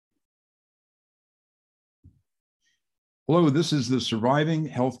Hello, this is the Surviving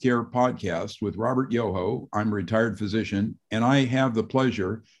Healthcare Podcast with Robert Yoho. I'm a retired physician, and I have the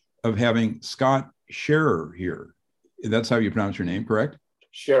pleasure of having Scott Scherer here. That's how you pronounce your name, correct?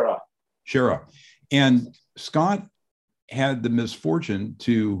 Scherer. Scherer. And Scott had the misfortune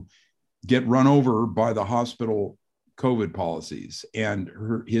to get run over by the hospital COVID policies, and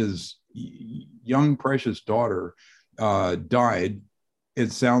his young, precious daughter died,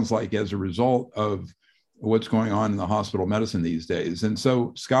 it sounds like, as a result of what's going on in the hospital medicine these days. And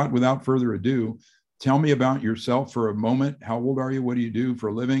so, Scott, without further ado, tell me about yourself for a moment. How old are you? What do you do for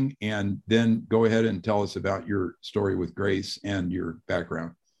a living? And then go ahead and tell us about your story with Grace and your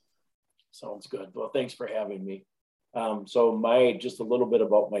background. Sounds good. Well, thanks for having me. So just a little bit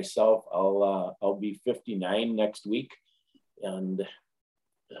about myself. I'll be 59 next week, and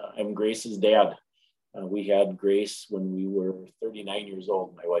I'm Grace's dad. We had Grace when we were 39 years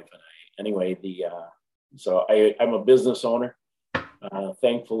old, my wife and I. Anyway, so I'm a business owner.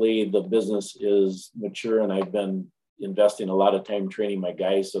 Thankfully, the business is mature, and I've been investing a lot of time training my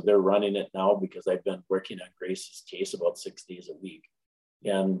guys. So they're running it now because I've been working on Grace's case about 6 days a week.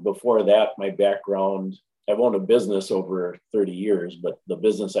 And before that, my background, I've owned a business over 30 years, but the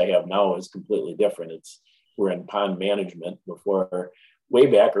business I have now is completely different. We're in pond management. Way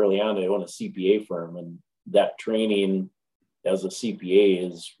back early on, I owned a CPA firm, and that training as a CPA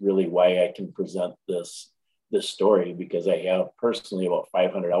is really why I can present this story, because I have personally about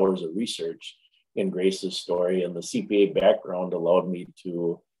 500 hours of research in Grace's story, and the CPA background allowed me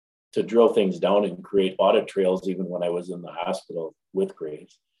to drill things down and create audit trails even when I was in the hospital with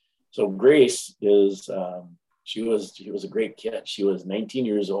Grace. So Grace she was a great kid. She was 19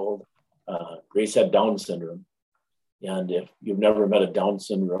 years old. Grace had Down syndrome, and if you've never met a Down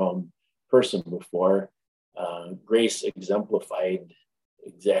syndrome person before, Grace exemplified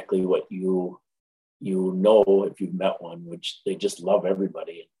exactly what you know if you've met one, which they just love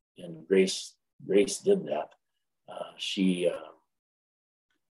everybody. And Grace did that. She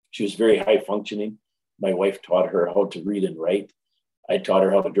was very high functioning. My wife taught her how to read and write. I taught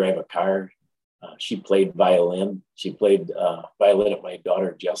her how to drive a car. She played violin. She played violin at my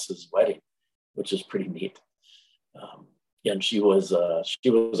daughter Jess's wedding, which is pretty neat. And she was a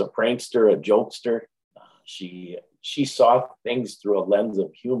prankster, a jokester. She saw things through a lens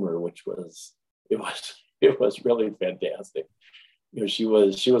of humor, which was really fantastic. You know, she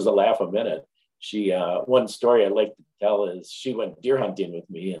was a laugh a minute. One story I like to tell is she went deer hunting with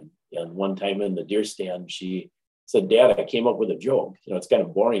me, and one time in the deer stand, she said, "Dad, I came up with a joke. You know, it's kind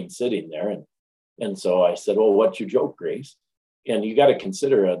of boring sitting there." And so I said, "Well, what's your joke, Grace?" And you got to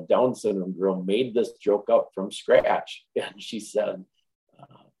consider a Down syndrome girl made this joke up from scratch. And she said,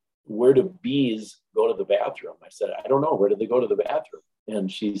 "Where do bees go to the bathroom?" I said, "I don't know. Where do they go to the bathroom?"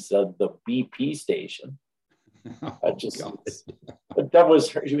 And she said, "The BP station." That was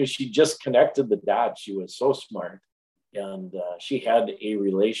her. She just connected the dots. She was so smart. And she had a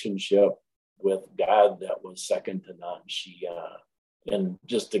relationship with God that was second to none. And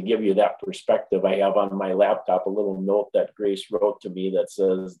just to give you that perspective, I have on my laptop a little note that Grace wrote to me that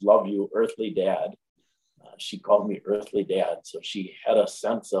says, "Love you, earthly dad." She called me earthly dad. So she had a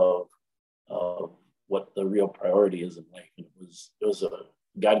sense of what the real priority is in life. And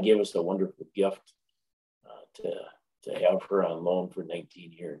God gave us a wonderful gift to have her on loan for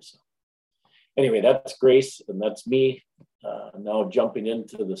 19 years. So anyway, that's Grace, and that's me. Now jumping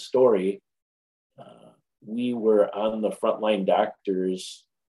into the story, we were on the frontline doctors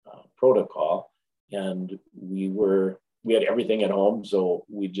protocol, and we had everything at home. So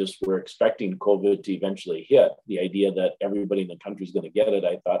we just were expecting COVID to eventually hit. The idea that everybody in the country is going to get it,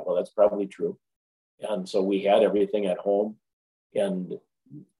 I thought, well, that's probably true. And so we had everything at home, and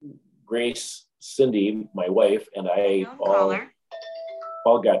Grace, Cindy, my wife, and I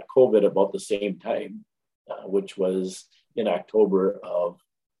all got COVID about the same time, which was in October of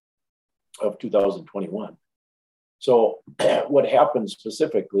 2021. So what happened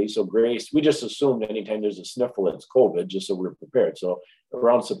specifically, so Grace, we just assumed anytime there's a sniffle, it's COVID, just so we're prepared. So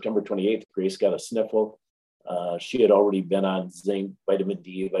around September 28th, Grace got a sniffle. She had already been on zinc, vitamin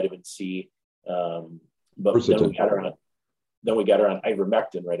D, vitamin C, but then we got her on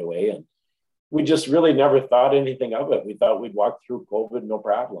ivermectin right away. And we just really never thought anything of it. We thought we'd walk through COVID, no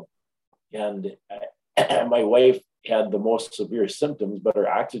problem. And my wife had the most severe symptoms, but her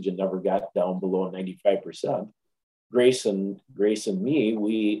oxygen never got down below 95%. Grace and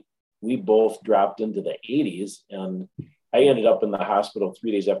me, we both dropped into the 80s, and I ended up in the hospital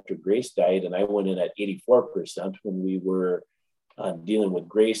 3 days after Grace died, and I went in at 84% when we were dealing with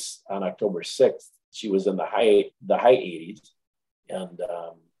Grace on October 6th. She was in the high 80s, and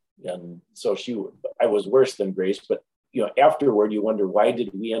so I was worse than Grace, but afterward, you wonder, why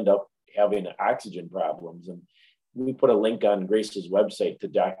did we end up having oxygen problems? And we put a link on Grace's website to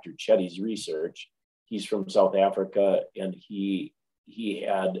Dr. Chetty's research. He's from South Africa, and he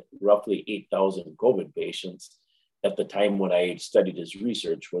had roughly 8,000 COVID patients at the time when I studied his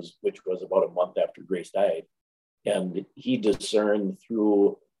research, which was about a month after Grace died. And he discerned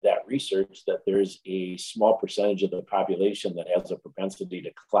through that research that there's a small percentage of the population that has a propensity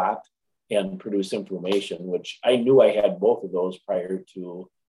to clot and produce inflammation, which I knew I had both of those prior to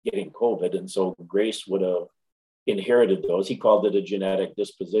getting COVID. And so Grace would have inherited those. He called it a genetic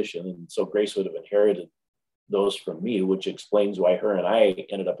disposition. And so Grace would have inherited those from me, which explains why her and I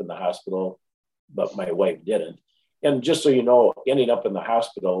ended up in the hospital, but my wife didn't. And just so you know, ending up in the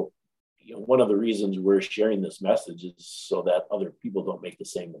hospital, one of the reasons we're sharing this message is so that other people don't make the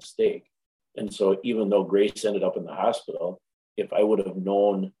same mistake. And so even though Grace ended up in the hospital, if I would have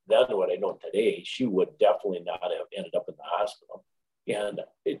known then what I know today, she would definitely not have ended up in the hospital. And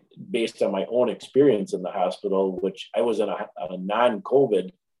based on my own experience in the hospital, which I was in a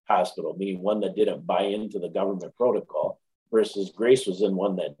non-COVID hospital, meaning one that didn't buy into the government protocol, versus Grace was in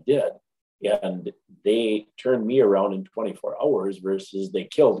one that did. And they turned me around in 24 hours versus they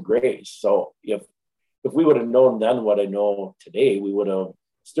killed Grace. So if we would have known then what I know today, we would have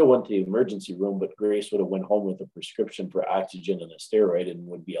still went to the emergency room, but Grace would have went home with a prescription for oxygen and a steroid and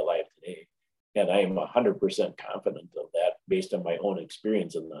would be alive today. And I am 100% confident of that based on my own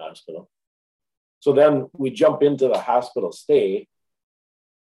experience in the hospital. So then we jump into the hospital stay.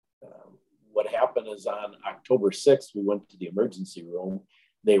 What happened is on October 6th, we went to the emergency room.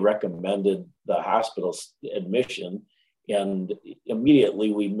 They recommended the hospital admission, and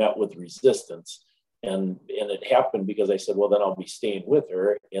immediately we met with resistance. And it happened because I said, well, then I'll be staying with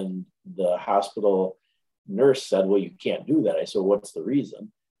her. And the hospital nurse said, well, you can't do that. I said, what's the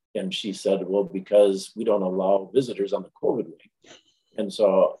reason? And she said, well, because we don't allow visitors on the COVID wing. And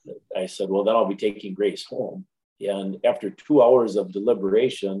so I said, well, then I'll be taking Grace home. And after 2 hours of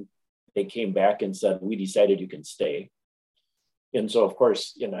deliberation, they came back and said, we decided you can stay. And so, of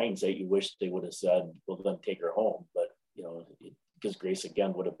course, in hindsight, you wish they would have said, well, then take her home. But, because Grace,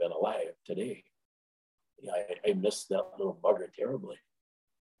 again, would have been alive today. I missed that little bugger terribly.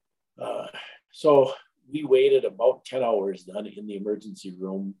 So we waited about 10 hours then in the emergency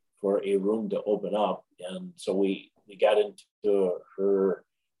room for a room to open up. And so we got into her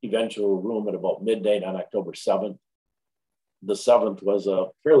eventual room at about midnight on October 7th. The 7th was a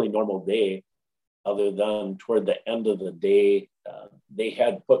fairly normal day, other than toward the end of the day, they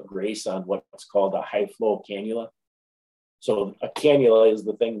had put Grace on what's called a high flow cannula. So a cannula is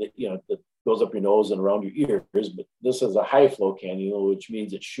the thing that, that goes up your nose and around your ears, but this is a high flow cannula, which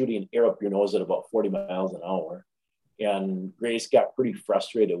means it's shooting air up your nose at about 40 miles an hour. And Grace got pretty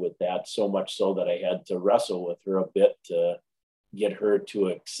frustrated with that, so much so that I had to wrestle with her a bit to get her to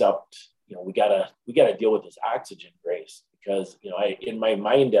accept, we gotta deal with this oxygen, Grace, because, in my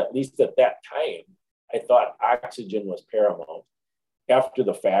mind, at least at that time, I thought oxygen was paramount. After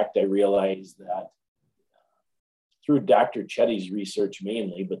the fact, I realized that through Dr. Chetty's research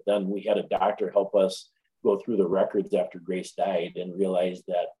mainly, but then we had a doctor help us go through the records after Grace died and realized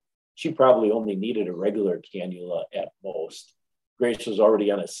that she probably only needed a regular cannula at most. Grace was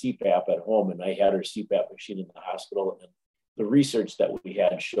already on a CPAP at home, and I had her CPAP machine in the hospital. And the research that we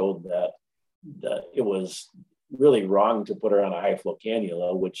had showed that it was really wrong to put her on a high flow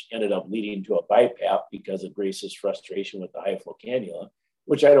cannula, which ended up leading to a BiPAP because of Grace's frustration with the high flow cannula,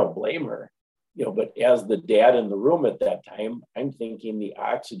 which I don't blame her. But as the dad in the room at that time, I'm thinking the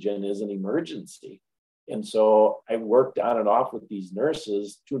oxygen is an emergency. And so I worked on and off with these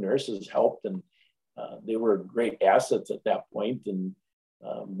nurses. 2 nurses helped, and they were great assets at that point. And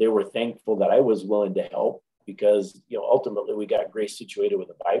they were thankful that I was willing to help because, ultimately we got Grace situated with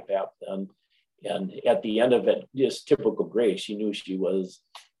a BiPAP then. And at the end of it, just typical Grace, she knew she was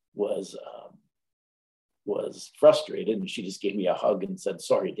frustrated, and she just gave me a hug and said,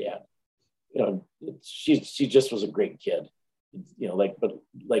 "Sorry, Dad." She just was a great kid. But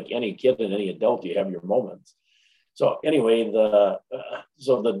like any kid and any adult, you have your moments. So anyway,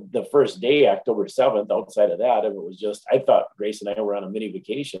 the first day, October 7th, outside of that, it was just, I thought Grace and I were on a mini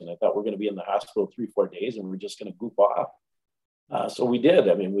vacation. I thought we're going to be in the hospital 3-4 days and we're just going to goof off. So we did.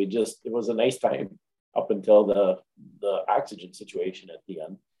 I mean, it was a nice time up until the oxygen situation at the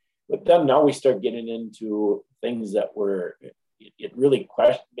end. But then now we start getting into things that it really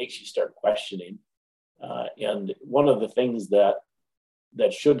makes you start questioning. And one of the things that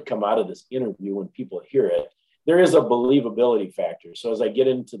should come out of this interview when people hear it, there is a believability factor. So as I get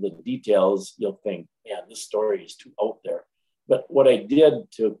into the details, you'll think, man, this story is too out there. But what I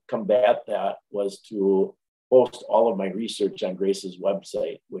did to combat that was to post all of my research on Grace's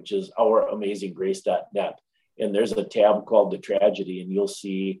website, which is ouramazinggrace.net. And there's a tab called The Tragedy, and you'll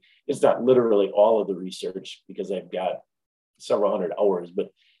see it's not literally all of the research because I've got several hundred hours,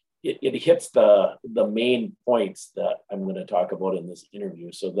 but it hits the main points that I'm going to talk about in this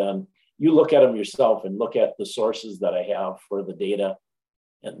interview. So then you look at them yourself and look at the sources that I have for the data,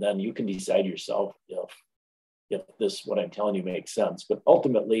 and then you can decide yourself if this, what I'm telling you, makes sense. But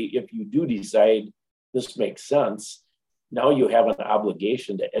ultimately, if you do decide this makes sense, now you have an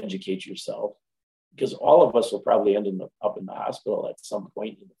obligation to educate yourself, because all of us will probably end up in the hospital at some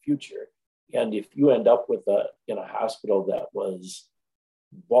point in the future. And if you end up in a hospital that was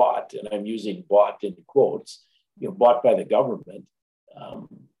bought, and I'm using bought in quotes, bought by the government,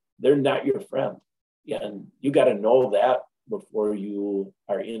 they're not your friend. And you got to know that before you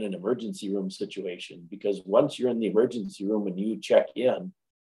are in an emergency room situation, because once you're in the emergency room and you check in,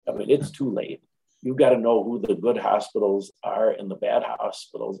 I mean, it's too late. You've got to know who the good hospitals are and the bad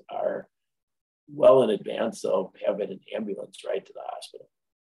hospitals are well in advance of having an ambulance ride to the hospital.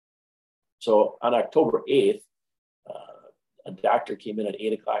 So on October 8th, a doctor came in at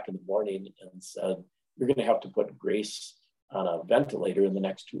 8 o'clock in the morning and said, "You're going to have to put Grace on a ventilator in the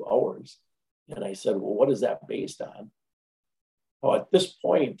next 2 hours." And I said, "Well, what is that based on?" Well, at this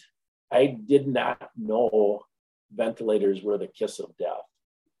point, I did not know ventilators were the kiss of death.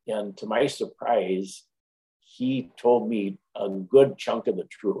 And to my surprise, he told me a good chunk of the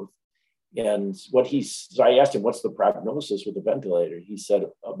truth. And so I asked him, "What's the prognosis with the ventilator?" He said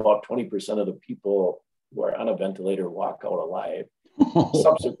about 20% of the people who are on a ventilator walk out alive.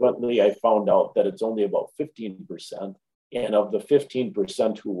 Subsequently, I found out that it's only about 15%. And of the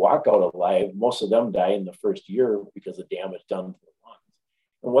 15% who walk out alive, most of them die in the first year because of damage done to the lungs.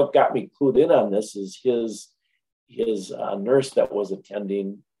 And what got me clued in on this is his nurse that was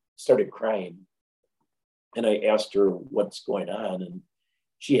attending started crying. And I asked her what's going on. And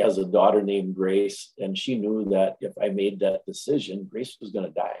she has a daughter named Grace. And she knew that if I made that decision, Grace was going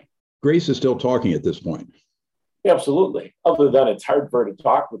to die. Grace is still talking at this point. Absolutely. Other than it's hard for her to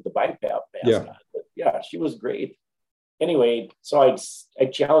talk with the BiPAP mask on. But yeah, she was great. Anyway, so I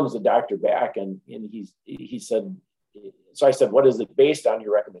challenged the doctor back, and he said, so I said, "What is it based on,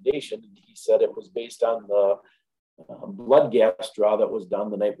 your recommendation?" And he said it was based on the blood gas draw that was done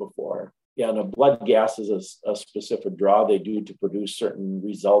the night before. Yeah, and a blood gas is a specific draw they do to produce certain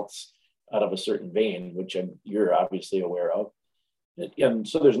results out of a certain vein, which you're obviously aware of. And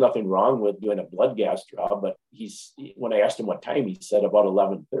so there's nothing wrong with doing a blood gas draw, but when I asked him what time, he said about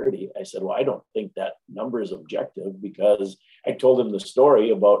 11:30. I said, "Well, I don't think that number is objective," because I told him the story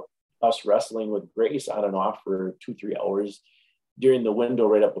about us wrestling with Grace on and off for 2-3 hours during the window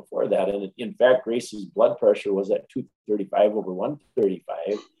right up before that. And in fact, Grace's blood pressure was at 235 over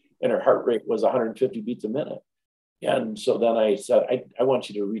 135, and her heart rate was 150 beats a minute. And so then I said, I want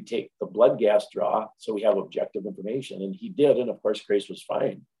you to retake the blood gas draw so we have objective information. And he did. And of course, Grace was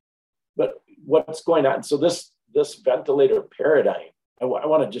fine. But what's going on? So this ventilator paradigm, I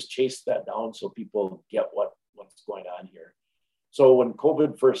want to just chase that down so people get what's going on here. So when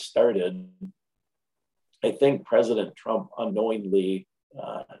COVID first started, I think President Trump unknowingly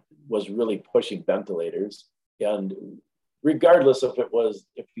was really pushing ventilators. And regardless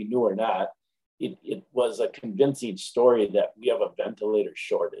if he knew or not, it was a convincing story that we have a ventilator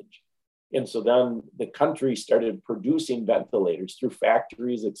shortage. And so then the country started producing ventilators through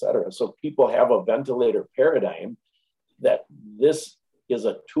factories, et cetera. So people have a ventilator paradigm that this is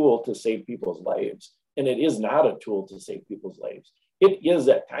a tool to save people's lives. And it is not a tool to save people's lives. It is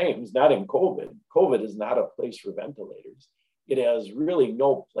at times, not in COVID. COVID is not a place for ventilators. It has really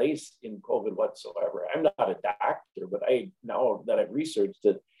no place in COVID whatsoever. I'm not a doctor, but now that I've researched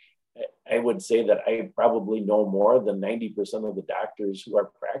it, I would say that I probably know more than 90% of the doctors who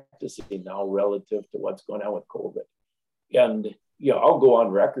are practicing now relative to what's going on with COVID. And I'll go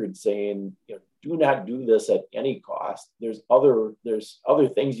on record saying, do not do this at any cost. There's other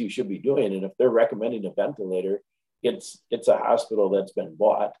things you should be doing. And if they're recommending a ventilator, it's a hospital that's been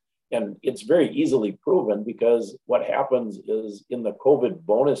bought. And it's very easily proven, because what happens is in the COVID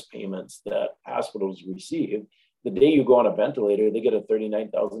bonus payments that hospitals receive, the day you go on a ventilator, they get a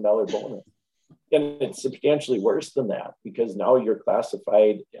 $39,000 bonus. And it's substantially worse than that, because now you're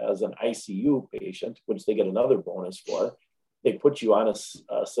classified as an ICU patient, which they get another bonus for. They put you on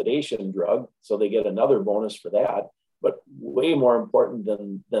a sedation drug, so they get another bonus for that. But way more important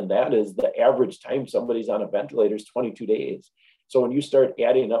than that is the average time somebody's on a ventilator is 22 days. So when you start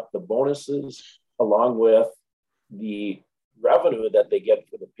adding up the bonuses along with the revenue that they get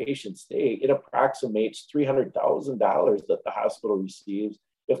for the patient stay, it approximates $300,000 that the hospital receives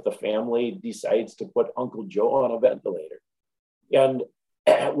if the family decides to put Uncle Joe on a ventilator. And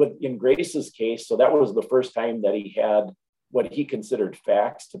in Grace's case, so that was the first time that he had what he considered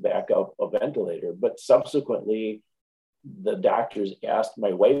facts to back up a ventilator. But subsequently, the doctors asked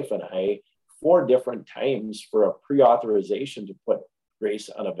my wife and I 4 different times for a pre-authorization to put Grace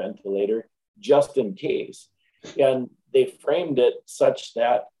on a ventilator just in case. And they framed it such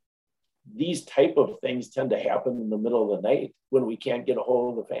that these type of things tend to happen in the middle of the night when we can't get a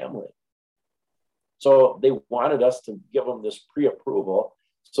hold of the family. So they wanted us to give them this pre-approval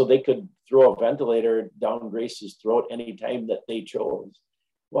so they could throw a ventilator down Grace's throat anytime that they chose.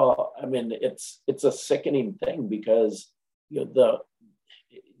 Well, I mean, it's a sickening thing because the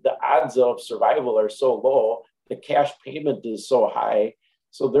odds of survival are so low, the cash payment is so high,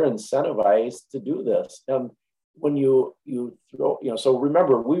 so they're incentivized to do this. And when you throw, so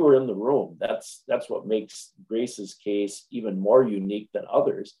remember, we were in the room. That's what makes Grace's case even more unique than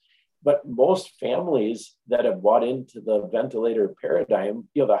others. But most families that have bought into the ventilator paradigm,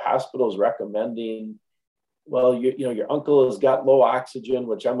 the hospital's recommending, well, your uncle has got low oxygen,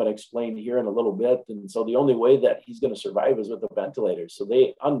 which I'm going to explain here in a little bit. And so the only way that he's going to survive is with a ventilator. So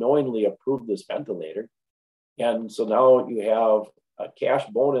they unknowingly approved this ventilator. And so now you have a cash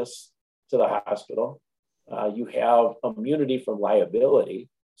bonus to the hospital. You have immunity from liability.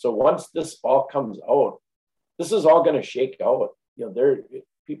 So once this all comes out, this is all going to shake out.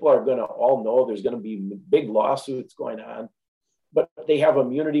 People are going to all know there's going to be big lawsuits going on, but they have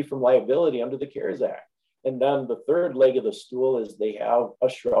immunity from liability under the CARES Act. And then the third leg of the stool is they have a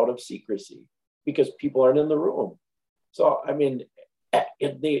shroud of secrecy because people aren't in the room. So, I mean,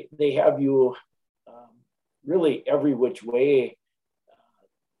 they have you really every which way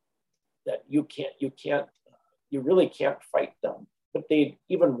that you really can't fight them. But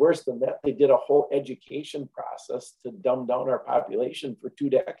even worse than that, they did a whole education process to dumb down our population for 2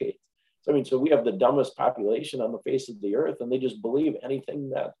 decades. So we have the dumbest population on the face of the earth, and they just believe anything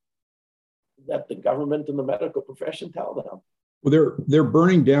that the government and the medical profession tell them. Well, they're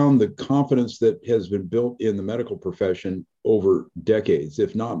burning down the confidence that has been built in the medical profession over decades,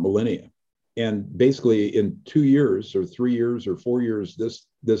 if not millennia. And basically, in 2 years or 3 years or 4 years, this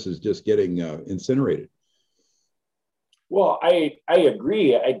is just getting incinerated. Well, I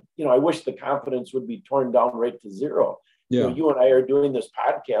agree. I wish the confidence would be torn down right to zero. Yeah. You and I are doing this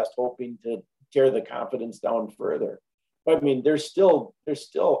podcast hoping to tear the confidence down further. But I mean, there's still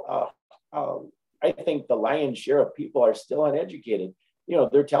I think the lion's share of people are still uneducated.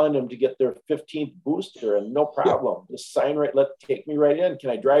 They're telling them to get their 15th booster and no problem. Yeah. Just sign right, take me right in.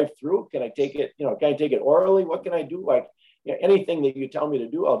 Can I drive through? Can I take it? Can I take it orally? What can I do? Anything that you tell me to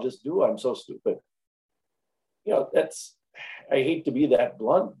do, I'll just do. I'm so stupid. I hate to be that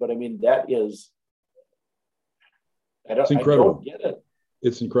blunt, but I mean, that is, it's incredible. I don't get it.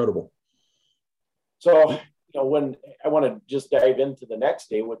 It's incredible. So, when I want to just dive into the next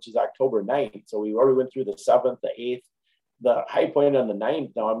day, which is October 9th. So we already went through the 7th, the 8th, the high point on the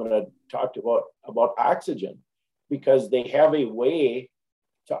 9th. Now I'm going to talk about oxygen because they have a way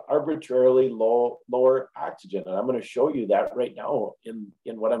to arbitrarily lower oxygen. And I'm going to show you that right now in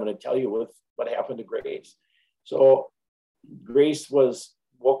what I'm going to tell you with what happened to Grace. So Grace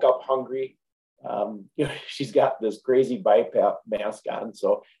woke up hungry. She's got this crazy BiPAP mask on.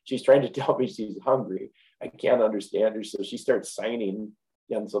 So she's trying to tell me she's hungry. I can't understand her. So she starts signing.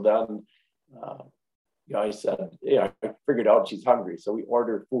 And so then, I said, I figured out she's hungry. So we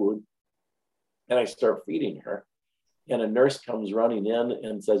ordered food and I start feeding her. And a nurse comes running in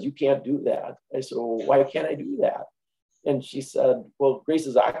and says, "You can't do that." I said, "Well, why can't I do that?" And she said, "Well,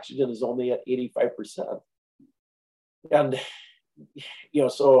 Grace's oxygen is only at 85%. And,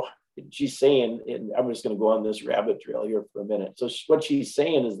 so she's saying, and I'm just going to go on this rabbit trail here for a minute. So what she's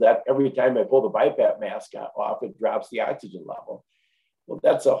saying is that every time I pull the BiPAP mask off, it drops the oxygen level. Well,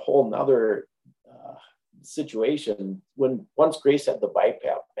 that's a whole nother situation. Once Grace had the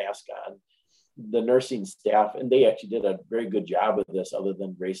BiPAP mask on, the nursing staff, and they actually did a very good job of this other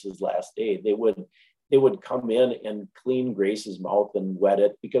than Grace's last day, they would come in and clean Grace's mouth and wet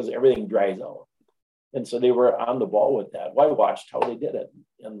it because everything dries out. And so they were on the ball with that. Well, I watched how they did it.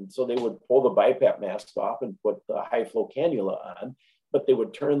 And so they would pull the BiPAP mask off and put the high flow cannula on, but they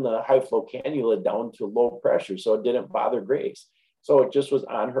would turn the high flow cannula down to low pressure so it didn't bother Grace. So it just was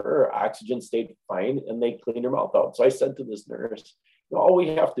on her. Her oxygen stayed fine and they cleaned her mouth out. So I said to this nurse, all we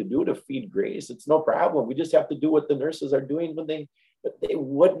have to do to feed Grace, it's no problem. We just have to do what the nurses are doing but they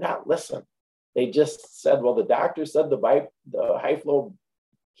would not listen. They just said, well, the doctor said the high flow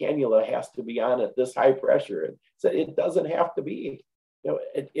cannula has to be on at this high pressure. And said it doesn't have to be.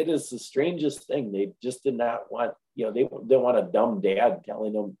 it is the strangest thing. They just did not want, they want a dumb dad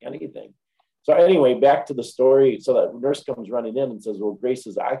telling them anything. So anyway, back to the story. So that nurse comes running in and says, well,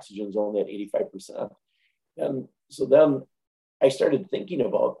 Grace's oxygen is only at 85%. And so then I started thinking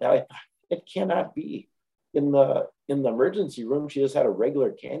about that. I thought, it cannot be. In the emergency room, she just had a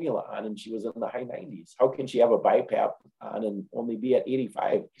regular cannula on and she was in the high 90s. How can she have a BiPAP on and only be at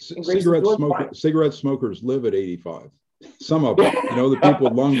 85? Cigarette smokers live at 85. Some of them, the people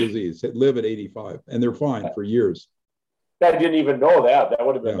with lung disease live at 85 and they're fine for years. I didn't even know that. That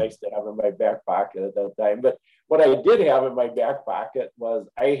would have been nice to have in my back pocket at that time. But what I did have in my back pocket was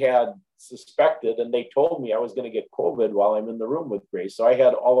I had suspected, and they told me I was going to get COVID while I'm in the room with Grace. So I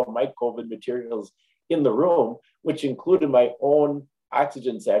had all of my COVID materials in the room, which included my own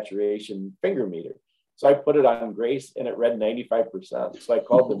oxygen saturation finger meter. So I put it on Grace and it read 95%. So I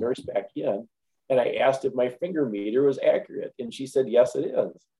called the nurse back in and I asked if my finger meter was accurate. And she said, yes, it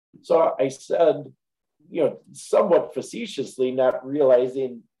is. So I said, somewhat facetiously, not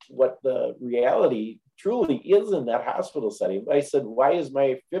realizing what the reality truly is in that hospital setting. But I said, why is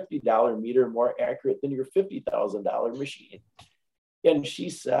my $50 meter more accurate than your $50,000 machine? And she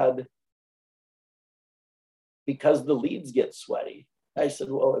said, because the leads get sweaty. I said,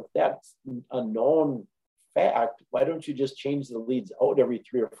 well, if that's a known fact, why don't you just change the leads out every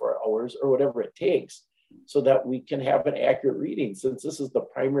 3 or 4 hours or whatever it takes so that we can have an accurate reading, since this is the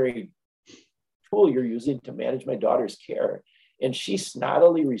primary tool you're using to manage my daughter's care. And she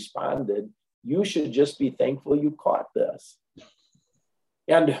snottily responded, you should just be thankful you caught this.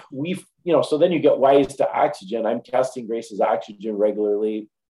 And so then you get wise to oxygen. I'm testing Grace's oxygen regularly.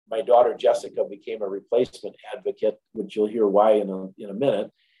 My daughter, Jessica, became a replacement advocate, which you'll hear why in a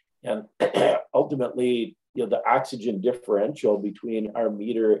minute. And ultimately, the oxygen differential between our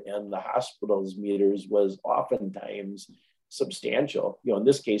meter and the hospital's meters was oftentimes substantial. In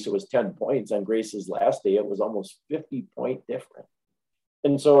this case, it was 10 points. On Grace's last day, it was almost 50-point difference.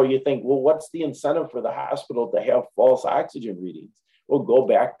 And so you think, well, what's the incentive for the hospital to have false oxygen readings? Well, go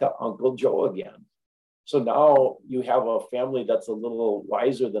back to Uncle Joe again. So now you have a family that's a little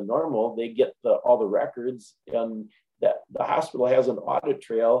wiser than normal. They get all the records, and that the hospital has an audit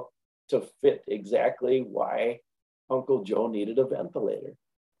trail to fit exactly why Uncle Joe needed a ventilator,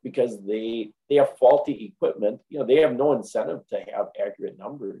 because they have faulty equipment. They have no incentive to have accurate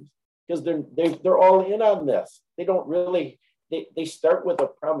numbers because they're all in on this. They don't really. They start with a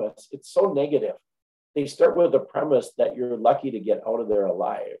premise. It's so negative. They start with a premise that you're lucky to get out of there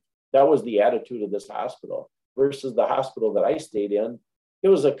alive. That was the attitude of this hospital versus the hospital that I stayed in. It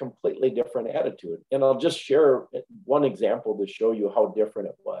was a completely different attitude. And I'll just share one example to show you how different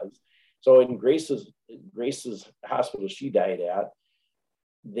it was. So in Grace's hospital she died at,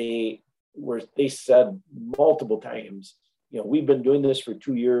 they said multiple times, we've been doing this for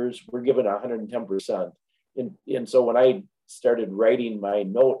 2 years. We're giving 110%. And so when I started writing my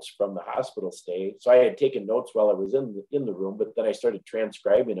notes from the hospital stay, so I had taken notes while I was in the room, but then I started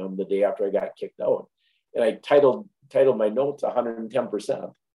transcribing them the day after I got kicked out. And I titled my notes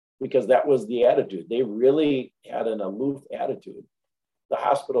 110% because that was the attitude. They really had an aloof attitude. The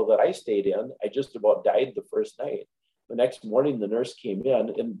hospital that I stayed in, I just about died the first night. The next morning, the nurse came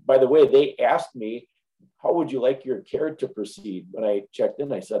in. And by the way, they asked me, how would you like your care to proceed? When I checked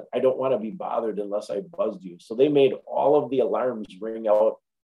in, I said, I don't want to be bothered unless I buzzed you. So they made all of the alarms ring out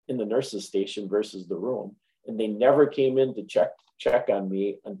in the nurse's station versus the room. And they never came in to check on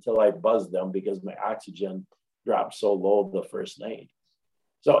me until I buzzed them because my oxygen dropped so low the first night.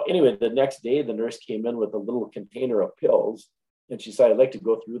 So anyway, the next day, the nurse came in with a little container of pills. And she said, I'd like to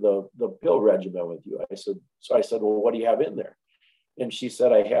go through the pill regimen with you. I said, well, what do you have in there? And she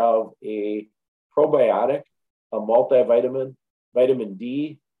said, I have a probiotic, a multivitamin, vitamin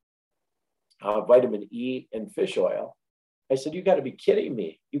D, vitamin E, and fish oil. I said, you got to be kidding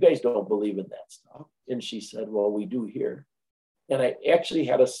me. You guys don't believe in that stuff. And she said, well, we do here. And I actually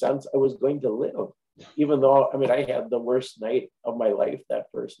had a sense I was going to live, even though, I had the worst night of my life that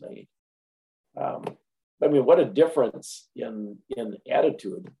first night. What a difference in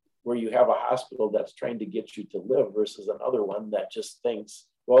attitude, where you have a hospital that's trying to get you to live versus another one that just thinks,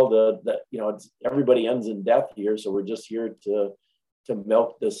 well, it's everybody ends in death here, so we're just here to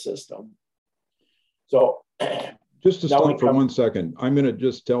milk this system. So just to stop for 1 second, I'm going to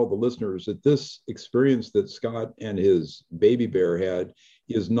just tell the listeners that this experience that Scott and his baby bear had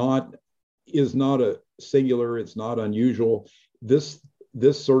is not a singular. It's not unusual. This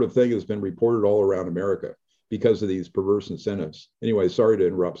sort of thing has been reported all around America because of these perverse incentives. Anyway, sorry to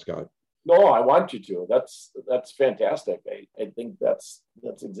interrupt, Scott. No, I want you to. That's fantastic. I think that's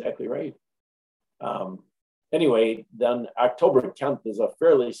exactly right. anyway, then October 10th is a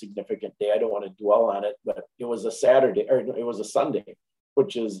fairly significant day. I don't want to dwell on it, but it was a Saturday, or it was a Sunday,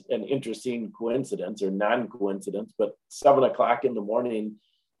 which is an interesting coincidence or non-coincidence. But 7:00 in the morning,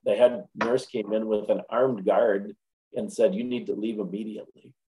 the head nurse came in with an armed guard and said, "You need to leave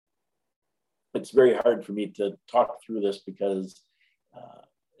immediately." It's very hard for me to talk through this because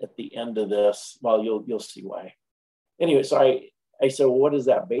at the end of this, well, you'll see why. Anyway, so I said, "Well, what is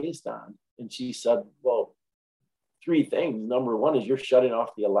that based on?" And she said, "Well, three things. Number one is you're shutting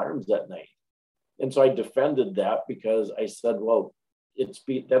off the alarms at night." And so I defended that because I said, well,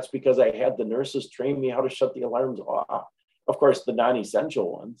 that's because I had the nurses train me how to shut the alarms off. Of course, the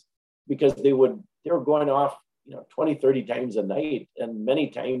non-essential ones, because they were going off, 20, 30 times a night. And many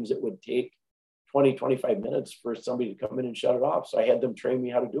times it would take 20, 25 minutes for somebody to come in and shut it off. So I had them train me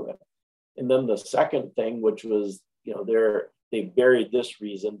how to do it. And then the second thing, which was, they buried this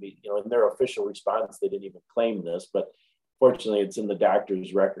reason, in their official response, they didn't even claim this, but fortunately it's in the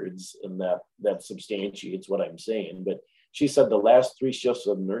doctor's records and that substantiates what I'm saying. But she said the last 3 shifts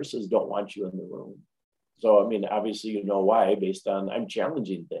of nurses don't want you in the room. So, I mean, obviously, you know why, based on I'm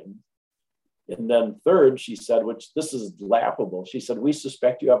challenging things. And then third, she said, which this is laughable. She said, "We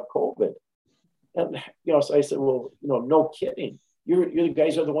suspect you have COVID." And, so I said, well, no kidding. You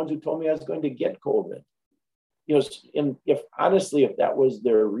guys are the ones who told me I was going to get COVID. And if that was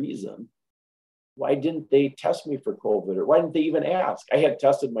their reason, why didn't they test me for COVID, or why didn't they even ask? I had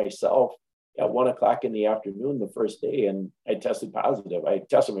tested myself at 1:00 in the afternoon the first day, and I tested positive. I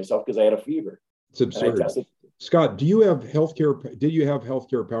tested myself because I had a fever. It's absurd. Scott, did you have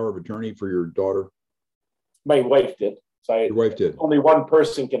healthcare power of attorney for your daughter? My wife did. So your wife did. Only one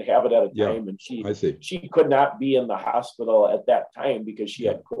person can have it at a time, and she could not be in the hospital at that time because she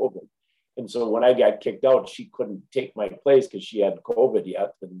had COVID. And so when I got kicked out, she couldn't take my place because she had COVID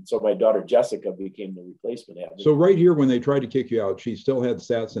yet. And so my daughter, Jessica, became the replacement advocate. So right here, when they tried to kick you out, she still had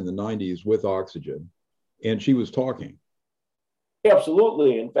stats in the 90s with oxygen, and she was talking.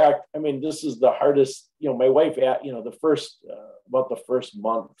 Absolutely. In fact, I mean, this is the hardest, my wife, about the first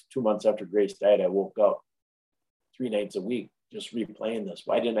month, 2 months after Grace died, I woke up 3 nights a week just replaying this.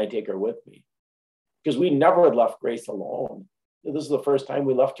 Why didn't I take her with me? Because we never left Grace alone. This is the first time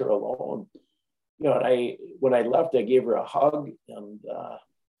we left her alone. And when I left, I gave her a hug. And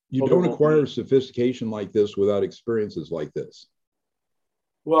you don't acquire sophistication like this without experiences like this.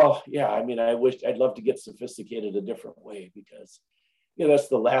 Well, yeah. I mean, I'd love to get sophisticated a different way because, that's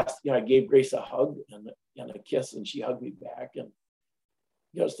the last. I gave Grace a hug and a kiss, and she hugged me back. And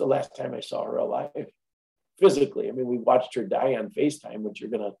it's the last time I saw her alive, physically. I mean, we watched her die on FaceTime, which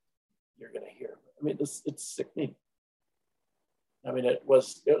you're gonna hear. I mean, it's sickening. I mean, it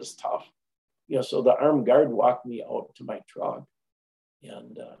was tough, so the armed guard walked me out to my truck,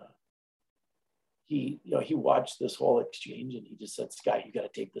 and he watched this whole exchange, and he just said, "Scott, you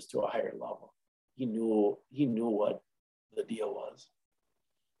got to take this to a higher level." He knew what the deal was.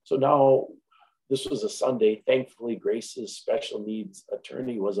 So now this was a Sunday. Thankfully, Grace's special needs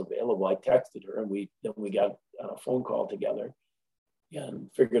attorney was available. I texted her, and we got on a phone call together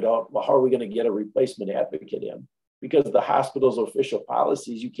and figured out, well, how are we going to get a replacement advocate in? Because the hospital's official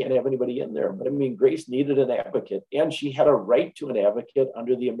policies, you can't have anybody in there. But I mean, Grace needed an advocate, and she had a right to an advocate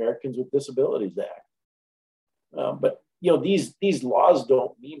under the Americans with Disabilities Act. But these laws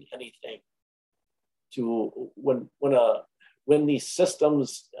don't mean anything to when these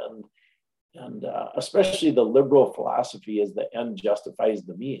systems and especially the liberal philosophy is the end justifies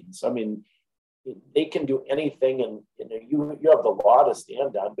the means. I mean, they can do anything, and you have the law to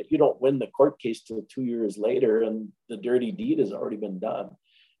stand on, but you don't win the court case till 2 years later, and the dirty deed has already been done.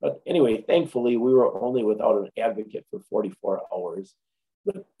 But anyway, thankfully, we were only without an advocate for 44 hours.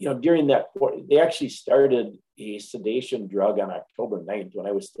 But during that, they actually started a sedation drug on October 9th when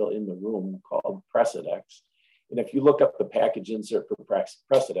I was still in the room called Precedex. And if you look up the package insert for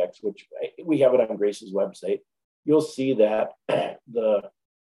Precedex, which we have it on Grace's website, you'll see that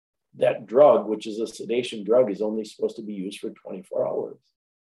that drug, which is a sedation drug, is only supposed to be used for 24 hours.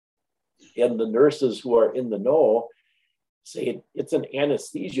 And the nurses who are in the know say it's an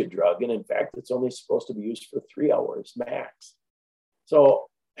anesthesia drug. And in fact, it's only supposed to be used for 3 hours max. So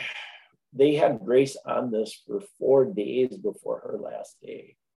they had Grace on this for 4 days before her last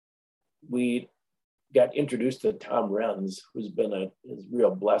day. We got introduced to Tom Renz, who's been a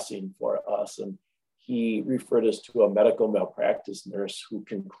real blessing for us. And he referred us to a medical malpractice nurse who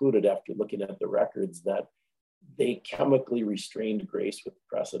concluded after looking at the records that they chemically restrained Grace with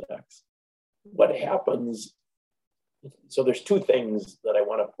Precedex. What happens, so there's 2 things that I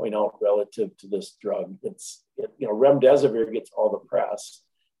want to point out relative to this drug. Remdesivir gets all the press,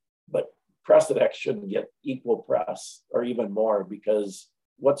 but press that shouldn't get equal press or even more, because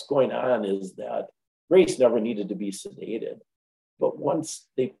what's going on is that Grace never needed to be sedated. But once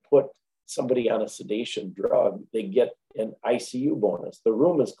they put somebody on a sedation drug, they get an ICU bonus. The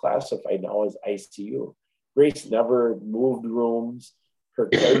room is classified now as ICU. Grace never moved rooms. Her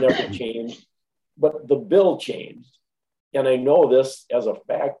care never changed, but the bill changed. And I know this as a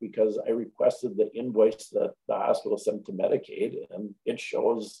fact because I requested the invoice that the hospital sent to Medicaid, and it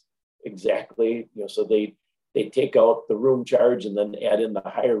shows exactly, so they take out the room charge and then add in the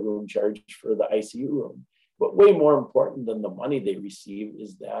higher room charge for the ICU room. But way more important than the money they receive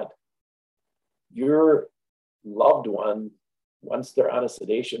is that your loved one, once they're on a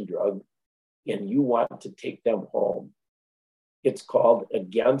sedation drug and you want to take them home, it's called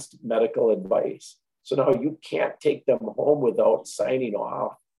against medical advice. So now you can't take them home without signing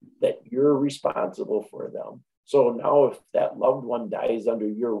off that you're responsible for them. So now if that loved one dies under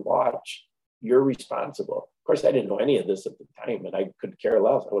your watch, you're responsible. Of course, I didn't know any of this at the time, and I could care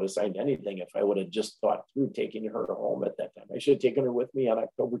less. I would have signed anything if I would have just thought through taking her home at that time. I should have taken her with me on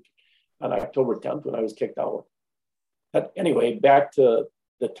October 10th when I was kicked out. But anyway, back to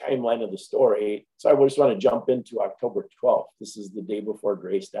the timeline of the story. So I just want to jump into October 12th. This is the day before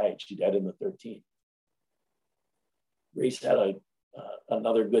Grace died. She died on the 13th. Grace had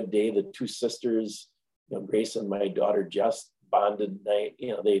another good day. The two sisters, Grace and my daughter Jess, bonded.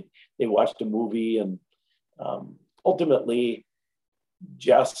 They watched a movie, and ultimately,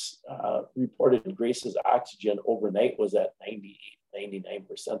 Jess reported Grace's oxygen overnight was at 98,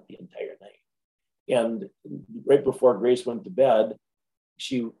 99% the entire night. And right before Grace went to bed,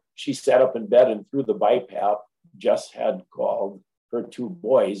 she sat up in bed, and through the BiPAP, Jess had called her two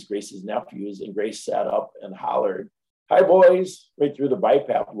boys, Grace's nephews, and Grace sat up and hollered, "Hi, boys," right through the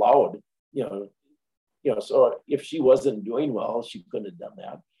BiPAP, loud, so if she wasn't doing well, she couldn't have done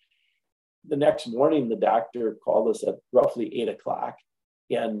that. The next morning, the doctor called us at roughly 8 o'clock,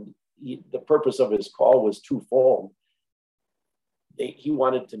 and the purpose of his call was twofold. He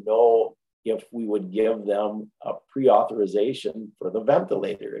wanted to know if we would give them a pre-authorization for the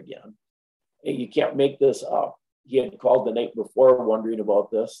ventilator again. And you can't make this up. He had called the night before wondering about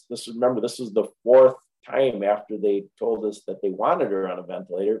this. Remember, this was the fourth time after they told us that they wanted her on a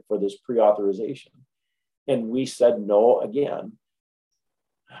ventilator for this pre-authorization. And we said no again.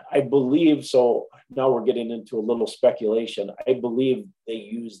 I believe, so now we're getting into a little speculation. I believe they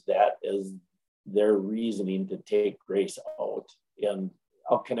used that as their reasoning to take Grace out. And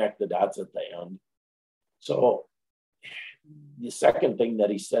I'll connect the dots at the end. So the second thing that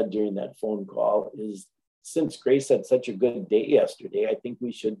he said during that phone call is, since Grace had such a good day yesterday, I think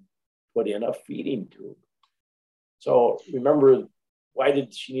we should put in a feeding tube. So remember, why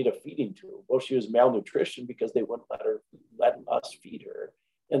did she need a feeding tube? Well, she was malnutrition because they wouldn't let us feed her.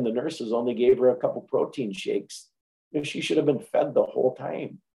 And the nurses only gave her a couple protein shakes. And she should have been fed the whole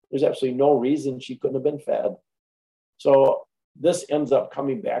time. There's absolutely no reason she couldn't have been fed. So this ends up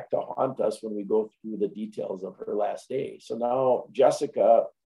coming back to haunt us when we go through the details of her last day. So now Jessica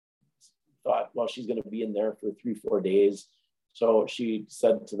thought, well, she's going to be in there for 3-4 days. So she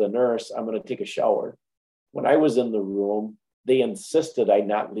said to the nurse, "I'm going to take a shower." When I was in the room, they insisted I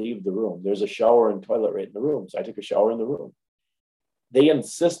not leave the room. There's a shower and toilet right in the room. So I took a shower in the room. They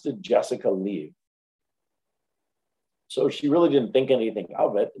insisted Jessica leave. So she really didn't think anything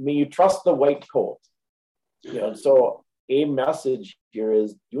of it. I mean, you trust the white coat. So a message here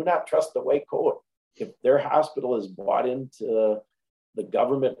is, do not trust the white coat. If their hospital is bought into the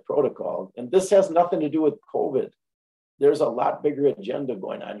government protocol, and this has nothing to do with COVID. There's a lot bigger agenda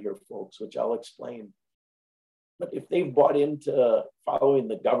going on here, folks, which I'll explain. But if they've bought into following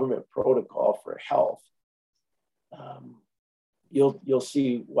the government protocol for health, you'll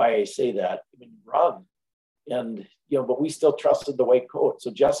see why I say that. I mean, run. And, but we still trusted the white coat. So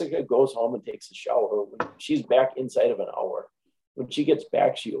Jessica goes home and takes a shower. When she's back inside of an hour. When she gets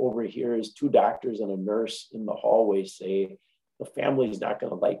back, she overhears two doctors and a nurse in the hallway say, the family's not going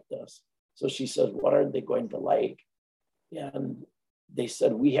to like this. So she says, what are they going to like? And they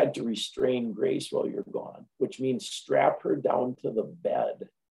said, we had to restrain Grace while you're gone, which means strap her down to the bed.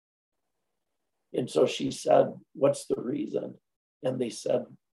 And so she said, what's the reason? And they said,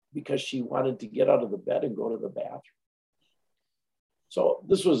 because she wanted to get out of the bed and go to the bathroom. So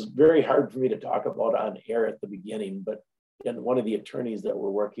this was very hard for me to talk about on air at the beginning, but one of the attorneys that we're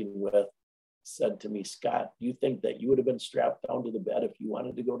working with said to me, Scott, do you think that you would have been strapped down to the bed if you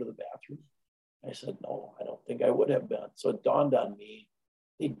wanted to go to the bathroom? I said, no, I don't think I would have been. So it dawned on me,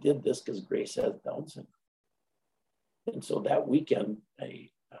 they did this because Grace has Down syndrome. And so that weekend,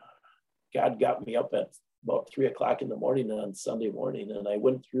 God got me up at about 3 o'clock in the morning on Sunday morning, and I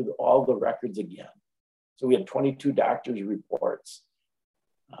went through all the records again. So we had 22 doctors' reports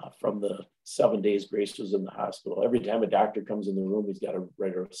from the 7 days Grace was in the hospital. Every time a doctor comes in the room, he's got to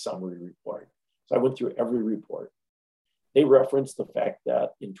write a summary report. So I went through every report. They referenced the fact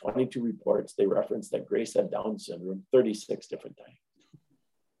that in 22 reports, they referenced that Grace had Down syndrome 36 different times.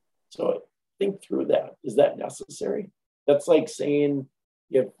 So think through that. Is that necessary? That's like saying,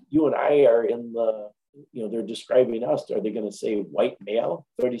 if you and I are in the, they're describing us, are they going to say white male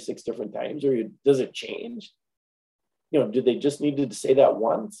 36 different times, or does it change? Do they just need to say that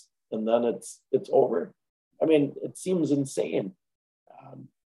once and then it's over? I mean, it seems insane.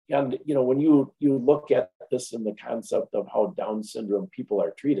 And when you look at this in the concept of how Down syndrome people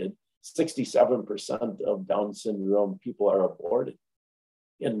are treated, 67% of Down syndrome people are aborted.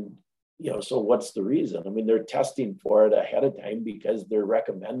 And so what's the reason? I mean, they're testing for it ahead of time because they're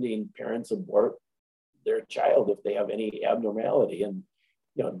recommending parents abort their child if they have any abnormality. And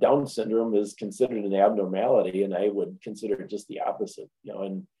Down syndrome is considered an abnormality, and I would consider it just the opposite.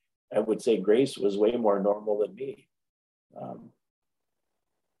 And I would say Grace was way more normal than me.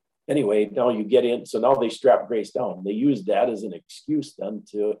 Anyway, now you get in. So now they strap Grace down. They use that as an excuse then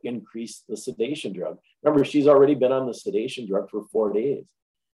to increase the sedation drug. Remember, she's already been on the sedation drug for 4 days.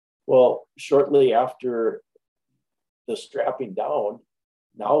 Well, shortly after the strapping down,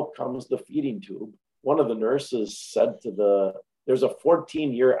 now comes the feeding tube. One of the nurses said there's a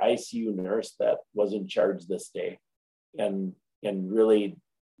 14-year ICU nurse that was in charge this day and really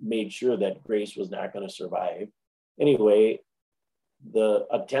made sure that Grace was not going to survive. Anyway, the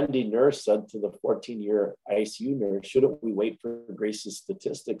attending nurse said to the 14-year ICU nurse, shouldn't we wait for Grace's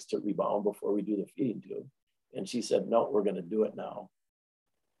statistics to rebound before we do the feeding tube? And she said, no, we're going to do it now.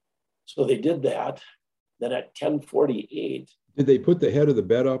 So they did that. Then at 10:48. Did they put the head of the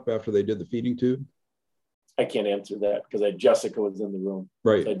bed up after they did the feeding tube? I can't answer that because Jessica was in the room.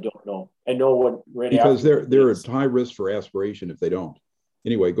 Right. So I don't know. I know what right because they're at high risk for aspiration if they don't.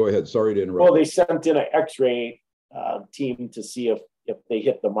 Anyway, go ahead. Sorry to interrupt. Well, they sent in an X-ray team to see if they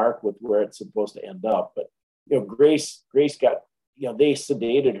hit the mark with where it's supposed to end up. But Grace got, they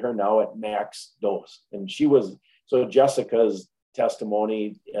sedated her now at max dose, and so Jessica's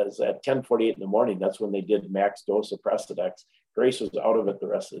testimony is at 10:48 in the morning. That's when they did max dose of Precedex. Grace was out of it the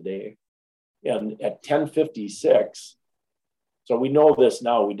rest of the day. And at 10:56, so we know this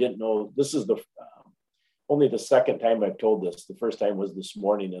now. We didn't know. This is only the second time I've told this. The first time was this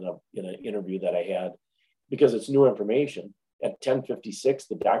morning in an interview that I had, because it's new information. At 10:56,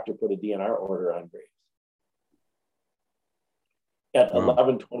 the doctor put a DNR order on Grace. At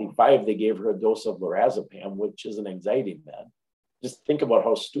 11:25, they gave her a dose of lorazepam, which is an anxiety med. Just think about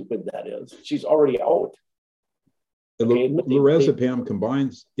how stupid that is. She's already out. Lorazepam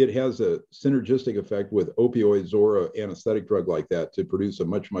combines, it has a synergistic effect with opioids or an anesthetic drug like that to produce a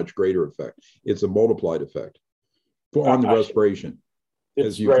much, much greater effect. It's a multiplied effect on the respiration.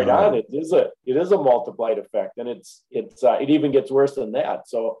 It's right on. It is a multiplied effect, and it even gets worse than that.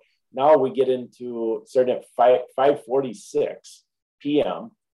 So now we get into starting at 5:46 p.m.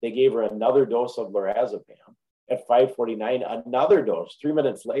 They gave her another dose of lorazepam. At 5:49, another dose. 3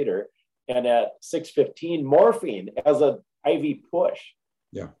 minutes later, and at 6:15, morphine as an IV push.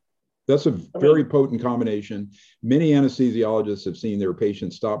 Yeah, that's a very potent combination. Many anesthesiologists have seen their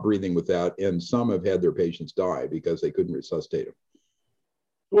patients stop breathing with that, and some have had their patients die because they couldn't resuscitate them.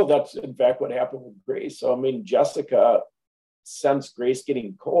 Well, that's in fact what happened with Grace. So, Jessica sensed Grace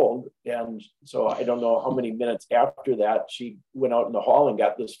getting cold. And so I don't know how many minutes after that, she went out in the hall and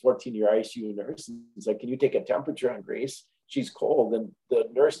got this 14-year ICU nurse and said, can you take a temperature on Grace? She's cold. And the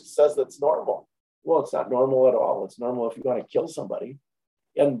nurse says that's normal. Well, it's not normal at all. It's normal if you want to kill somebody.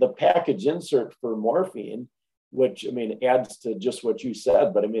 And the package insert for morphine, which, adds to just what you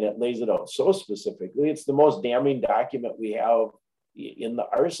said, but it lays it out so specifically. It's the most damning document we have in the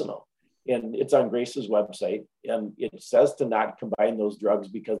arsenal. And it's on Grace's website. And it says to not combine those drugs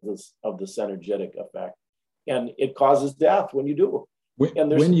because of the synergetic effect. And it causes death when you do.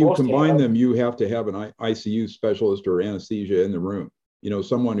 When you combine them, you have to have an ICU specialist or anesthesia in the room.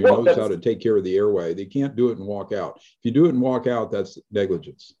 Someone who knows how to take care of the airway. They can't do it and walk out. If you do it and walk out, that's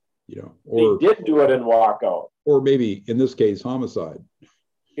negligence. Or they did do it and walk out. Or maybe in this case, homicide.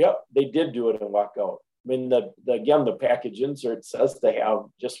 Yep, they did do it and walk out. The package insert says to have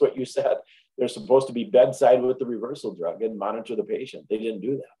just what you said. They're supposed to be bedside with the reversal drug and monitor the patient. They didn't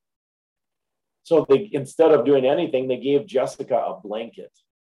do that. So instead of doing anything, they gave Jessica a blanket.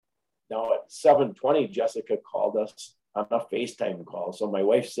 Now at 7:20, Jessica called us on a FaceTime call. So my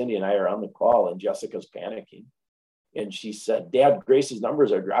wife, Cindy, and I are on the call, and Jessica's panicking. And she said, Dad, Grace's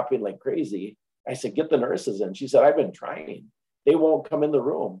numbers are dropping like crazy. I said, get the nurses in. She said, I've been trying. They won't come in the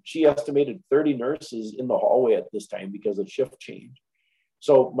room. She estimated 30 nurses in the hallway at this time because of shift change.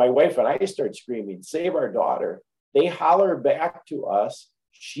 So my wife and I start screaming, save our daughter. They holler back to us,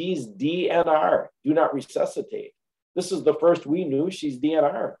 she's DNR, do not resuscitate. This is the first we knew she's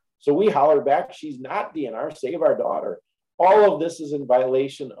DNR. So we holler back, she's not DNR, save our daughter. All of this is in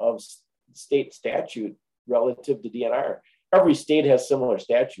violation of state statute relative to DNR. Every state has similar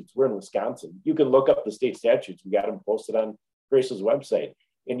statutes. We're in Wisconsin. You can look up the state statutes. We got them posted on Grace's website,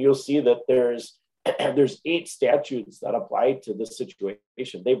 and you'll see that there's 8 statutes that apply to this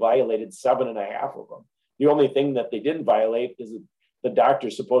situation. They violated 7.5 of them. The only thing that they didn't violate is that the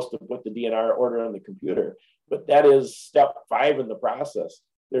doctor's supposed to put the DNR order on the computer, but that is step 5 in the process.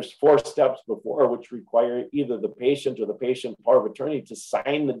 There's 4 steps before, which require either the patient or the patient power of attorney to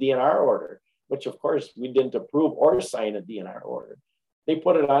sign the DNR order, which of course we didn't approve or sign a DNR order. They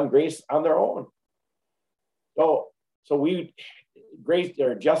put it on Grace on their own. So Grace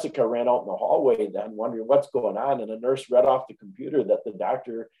or Jessica ran out in the hallway then wondering what's going on. And a nurse read off the computer that the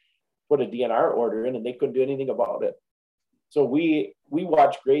doctor put a DNR order in and they couldn't do anything about it. So we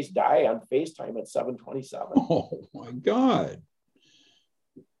watched Grace die on FaceTime at 7:27. Oh my God.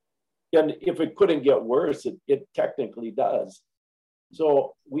 And if it couldn't get worse, it technically does.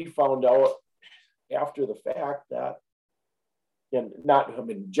 So we found out after the fact that,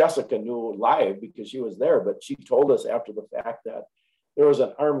 Jessica knew live because she was there, but she told us after the fact that there was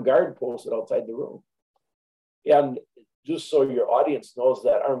an armed guard posted outside the room. And just so your audience knows,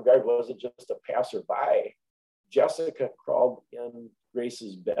 that armed guard wasn't just a passerby. Jessica crawled in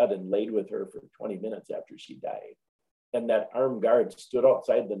Grace's bed and laid with her for 20 minutes after she died. And that armed guard stood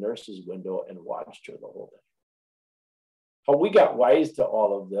outside the nurse's window and watched her the whole day. How we got wise to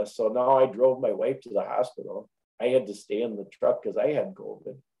all of this. So now I drove my wife to the hospital. I had to stay in the truck because I had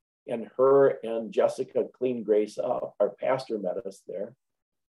COVID. And her and Jessica cleaned Grace up. Our pastor met us there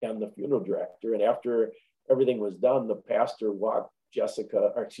and the funeral director. And after everything was done, the pastor walked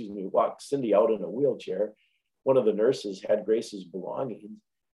Cindy out in a wheelchair. One of the nurses had Grace's belongings,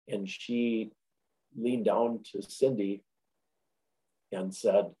 and she leaned down to Cindy and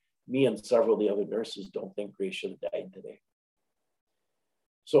said, me and several of the other nurses don't think Grace should have died today.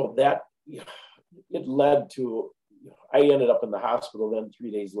 So that, it led to, I ended up in the hospital then 3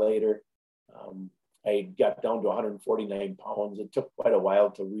 days later. I got down to 149 pounds. It took quite a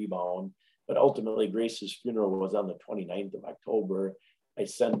while to rebound, but ultimately Grace's funeral was on the 29th of October. I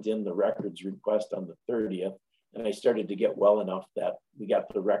sent in the records request on the 30th, and I started to get well enough that we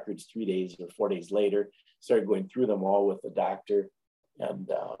got the records 3 days or 4 days later, started going through them all with the doctor. And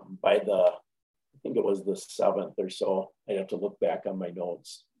by I think it was the 7th or so, I have to look back on my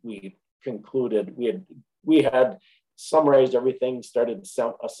notes. We concluded, we had summarized everything, started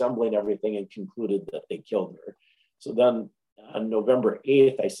assembling everything, and concluded that they killed her. So then on November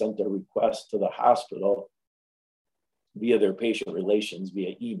 8th, I sent a request to the hospital via their patient relations,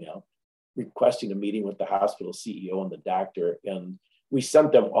 via email, requesting a meeting with the hospital CEO and the doctor. And we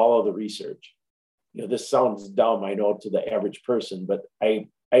sent them all of the research. This sounds dumb, I know, to the average person, but I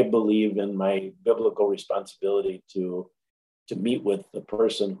believe in my biblical responsibility to meet with the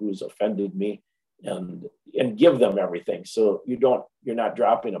person who's offended me and give them everything. So you're not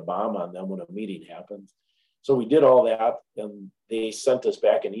dropping a bomb on them when a meeting happens. So we did all that, and they sent us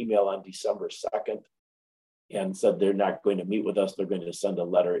back an email on December 2nd and said they're not going to meet with us. They're going to send a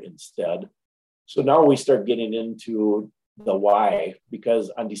letter instead. So now we start getting into the why, because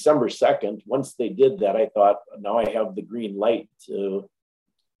on December 2nd, once they did that, I thought, now I have the green light to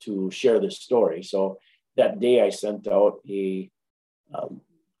share this story. So that day I sent out a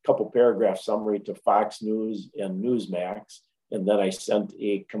couple paragraph summary to Fox News and Newsmax. And then I sent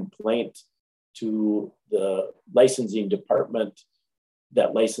a complaint to the licensing department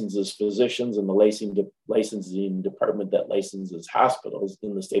that licenses physicians and the licensing department that licenses hospitals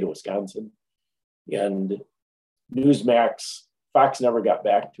in the state of Wisconsin. And Newsmax, Fox never got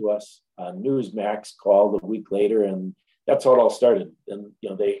back to us. Newsmax called a week later, and that's how it all started. And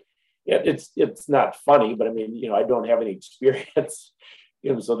it's not funny, but I mean, I don't have any experience.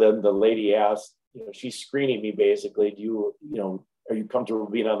 So then the lady asked, she's screening me basically. Are you comfortable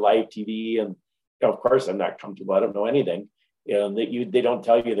being on live TV? And of course I'm not comfortable. I don't know anything. They don't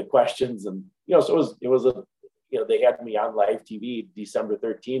tell you the questions, and so it was they had me on live TV December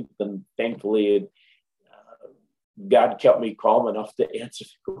 13th, and thankfully God kept me calm enough to answer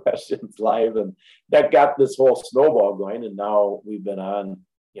the questions live, and that got this whole snowball going. And now we've been on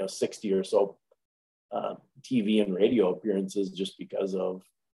 60 or so TV and radio appearances just because of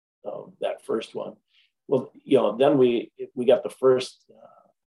that first one. Well, then we got the first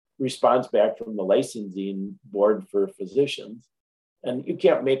response back from the licensing board for physicians. And you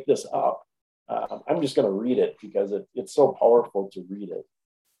can't make this up. I'm just going to read it because it's so powerful to read it.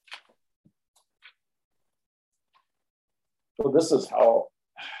 So this is how,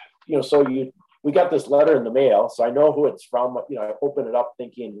 we got this letter in the mail, so I know who it's from. I open it up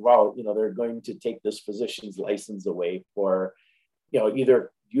thinking, wow, they're going to take this physician's license away for,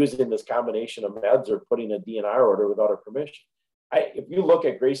 either using this combination of meds or putting a DNR order without our permission. If you look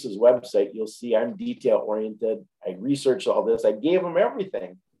at Grace's website, you'll see I'm detail oriented. I researched all this. I gave them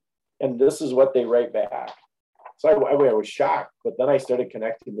everything. And this is what they write back. So I was shocked, but then I started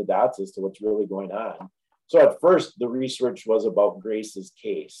connecting the dots as to what's really going on. So at first, the research was about Grace's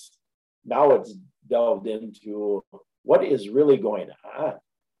case. Now it's delved into what is really going on.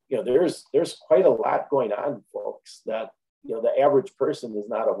 There's quite a lot going on, folks, that the average person is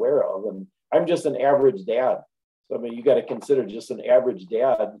not aware of. And I'm just an average dad. So, you got to consider just an average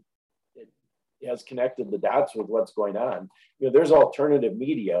dad has connected the dots with what's going on. There's alternative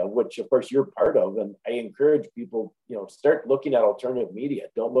media, which of course you're part of. And I encourage people, start looking at alternative media.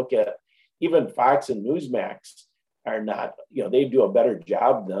 Don't look at even Fox and Newsmax are not, they do a better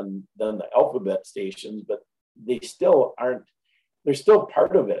job than the alphabet stations, but they still aren't, they're still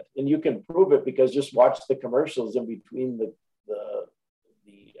part of it. And you can prove it because just watch the commercials in between the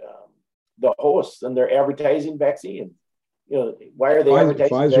hosts, and they're advertising vaccines. Why are they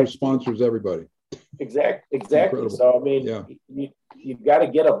advertising Pfizer vaccines? Sponsors everybody. Exactly. Incredible. So, yeah. you've got to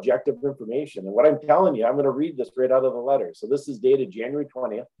get objective information. And what I'm telling you, I'm going to read this right out of the letter. So this is dated January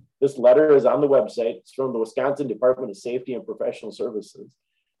 20th. This letter is on the website. It's from the Wisconsin Department of Safety and Professional Services.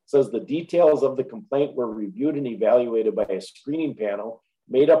 It says the details of the complaint were reviewed and evaluated by a screening panel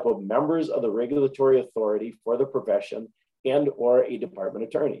made up of members of the regulatory authority for the profession and or a department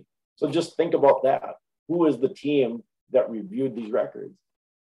attorney. So just think about that. Who is the team that reviewed these records?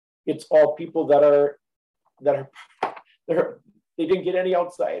 It's all people they didn't get any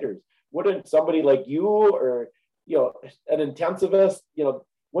outsiders. Wouldn't somebody like you or an intensivist,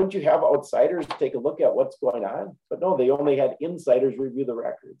 wouldn't you have outsiders take a look at what's going on? But no, they only had insiders review the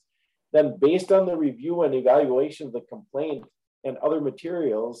records. Then based on the review and evaluation of the complaint and other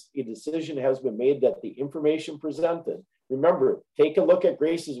materials, a decision has been made that the information presented, remember, take a look at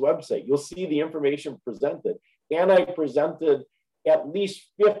Grace's website. You'll see the information presented. And I presented at least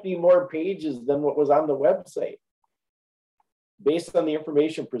 50 more pages than what was on the website. Based on the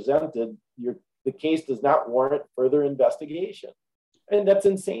information presented, the case does not warrant further investigation. And that's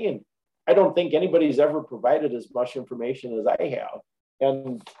insane. I don't think anybody's ever provided as much information as I have.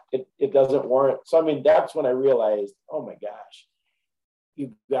 And it doesn't warrant. So, that's when I realized, oh my gosh,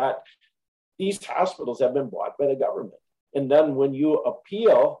 these hospitals have been bought by the government. And then when you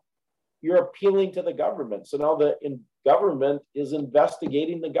appeal, you're appealing to the government. So now the government is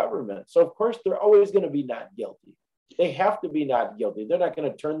investigating the government. So of course, they're always going to be not guilty. They have to be not guilty. They're not going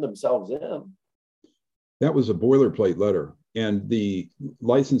to turn themselves in. That was a boilerplate letter. And the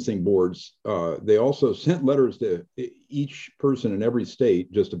licensing boards, they also sent letters to each person in every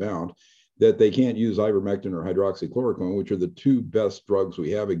state, just about, that they can't use ivermectin or hydroxychloroquine, which are the two best drugs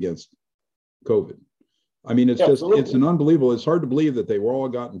we have against COVID. It's Absolutely. It's an unbelievable, it's hard to believe that they were all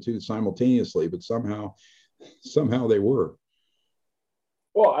gotten to simultaneously, but somehow they were.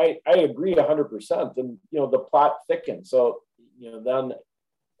 Well, I agree 100%. And, the plot thickens. So, then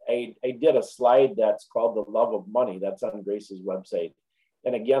I did a slide that's called The Love of Money. That's on Grace's website.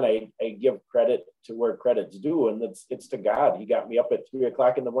 And again, I give credit to where credit's due, and it's to God. He got me up at 3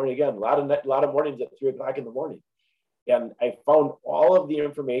 o'clock in the morning again. A lot of mornings at 3 o'clock in the morning. And I found all of the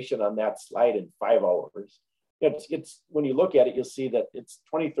information on that slide in 5 hours. It's when you look at it, you'll see that it's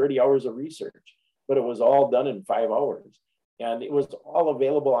 20, 30 hours of research, but it was all done in 5 hours. And it was all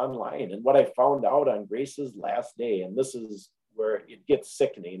available online. And what I found out on Grace's last day, and this is where it gets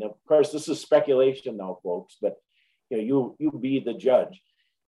sickening. Of course, this is speculation now, folks, but you be the judge.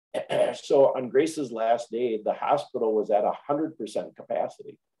 So on Grace's last day, the hospital was at 100%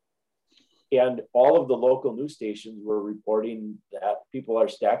 capacity. And all of the local news stations were reporting that people are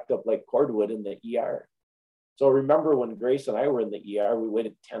stacked up like cordwood in the ER. So remember when Grace and I were in the ER, we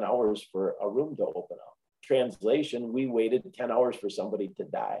waited 10 hours for a room to open up. Translation, we waited 10 hours for somebody to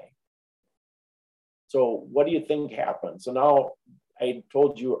die. So what do you think happened? So now I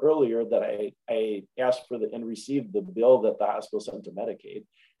told you earlier that I asked for and received the bill that the hospital sent to Medicaid.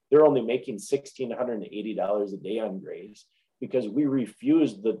 They're only making $1,680 a day on Grace because we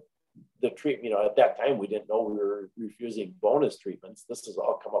refused the treatment. At that time, we didn't know we were refusing bonus treatments. This has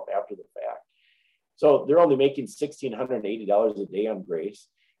all come up after the fact. So they're only making $1,680 a day on Grace.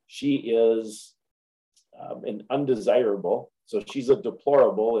 She is an undesirable. So she's a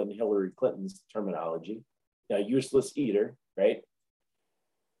deplorable in Hillary Clinton's terminology, a useless eater, right?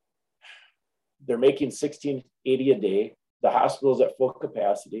 They're making $16.80 a day. The hospital's at full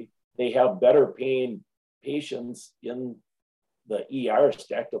capacity. They have better paying patients in the ER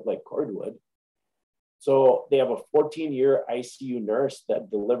stacked up like cordwood. So they have a 14-year ICU nurse that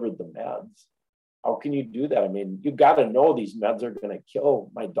delivered the meds. How can you do that? I mean, you got to know these meds are going to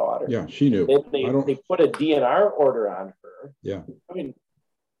kill my daughter. Yeah, she knew. They put a DNR order on her. Yeah. I mean,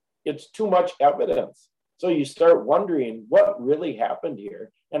 it's too much evidence. So you start wondering what really happened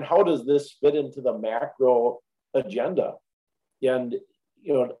here and how does this fit into the macro agenda? And,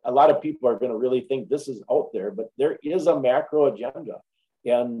 you know, a lot of people are going to really think this is out there, but there is a macro agenda.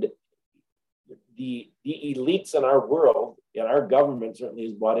 And the elites in our world, and our government certainly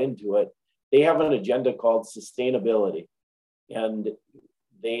has bought into it, they have an agenda called sustainability. And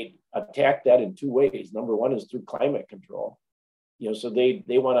they attack that in two ways. Number one is through climate control. You know, so they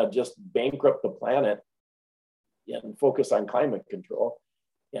want to just bankrupt the planet and focus on climate control.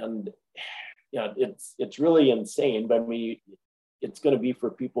 And yeah, it's really insane. But I mean, it's going to be for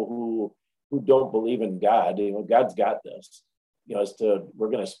people who don't believe in God. You know, God's got this. You know,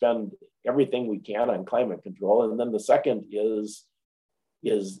 we're going to spend everything we can on climate control. And then the second is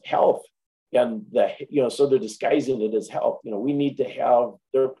health. And so they're disguising it as health. You know, we need to have,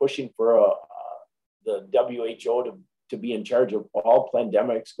 they're pushing for the WHO to be in charge of all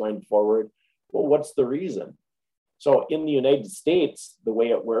pandemics going forward. Well, what's the reason? So in the United States, the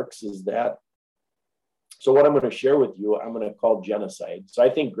way it works is that, so what I'm going to share with you, I'm going to call genocide. So I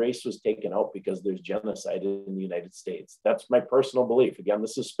think Grace was taken out because there's genocide in the United States. That's my personal belief. Again,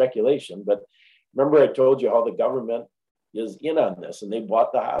 this is speculation, but remember I told you how the government is in on this and they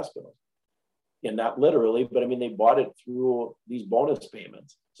bought the hospital. And not literally, but I mean, they bought it through these bonus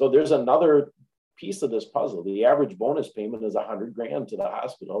payments. So there's another piece of this puzzle. The average bonus payment is $100,000 to the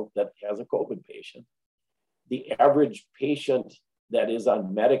hospital that has a COVID patient. The average patient that is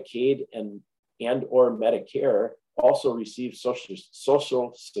on Medicaid and or Medicare also receives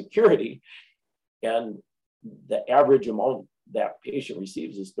Social Security, and the average amount that patient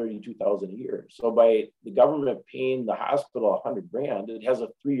receives is $32,000 a year. So by the government paying the hospital $100,000, it has a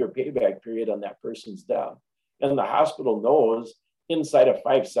 3-year payback period on that person's death. And the hospital knows inside of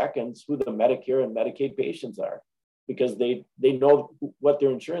 5 seconds who the Medicare and Medicaid patients are, because they know what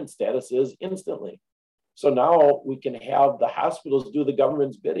their insurance status is instantly. So now we can have the hospitals do the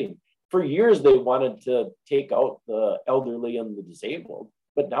government's bidding. For years, they wanted to take out the elderly and the disabled,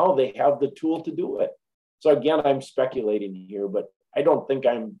 but now they have the tool to do it. So again, I'm speculating here, but I don't think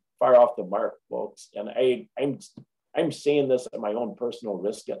I'm far off the mark, folks. And I'm saying this at my own personal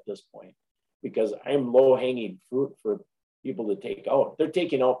risk at this point, because I'm low-hanging fruit for people to take out. They're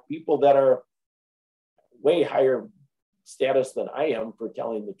taking out people that are way higher status than I am for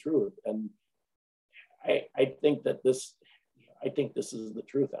telling the truth. And I think this is the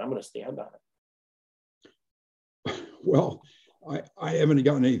truth. And I'm going to stand on it. Well, I haven't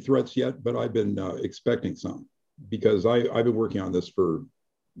gotten any threats yet, but I've been expecting some, because I've been working on this for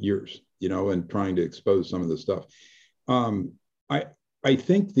years, you know, and trying to expose some of this stuff. I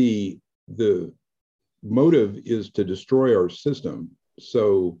think the motive is to destroy our system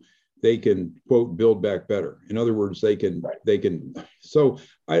so they can, quote, build back better. In other words, they can. So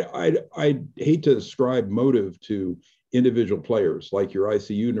I hate to ascribe motive to individual players like your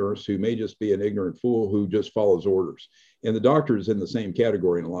ICU nurse, who may just be an ignorant fool who just follows orders. And the doctors in the same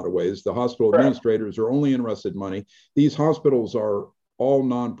category in a lot of ways. The hospital administrators are only interested in money. These hospitals are all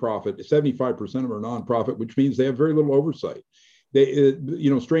nonprofit. 75% of them are nonprofit, which means they have very little oversight.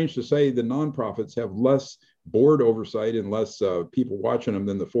 Strange to say, the nonprofits have less board oversight and less people watching them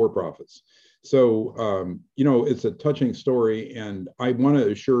than the for-profits. So, it's a touching story. And I want to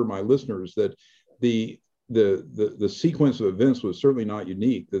assure my listeners that the sequence of events was certainly not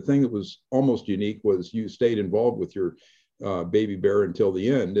unique. The thing that was almost unique was you stayed involved with your baby bear until the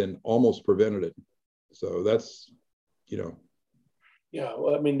end and almost prevented it. So that's, Yeah,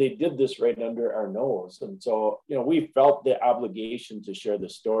 well, I mean, they did this right under our nose. And so, we felt the obligation to share the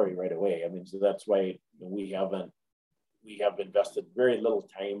story right away. I mean, so that's why we have invested very little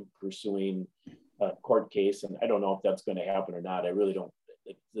time pursuing a court case. And I don't know if that's going to happen or not. I really don't.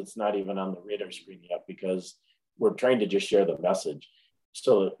 It's not even on the radar screen yet, because we're trying to just share the message.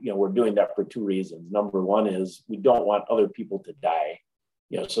 So, we're doing that for two reasons. Number one is we don't want other people to die.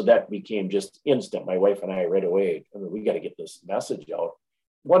 So that became just instant. My wife and I right away, we got to get this message out.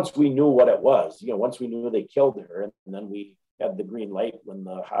 Once we knew what it was, once we knew they killed her, and then we had the green light when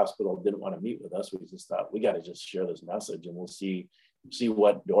the hospital didn't want to meet with us, we just thought we got to just share this message and we'll see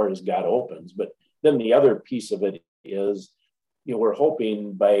what doors God opens. But then the other piece of it is, we're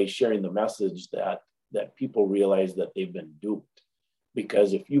hoping by sharing the message that people realize that they've been duped.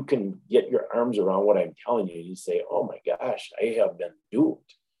 Because if you can get your arms around what I'm telling you, you say, oh my gosh, I have been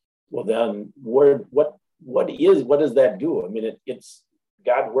duped. Well, then what does that do? I mean, it's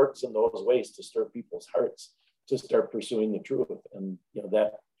God works in those ways to stir people's hearts to start pursuing the truth. And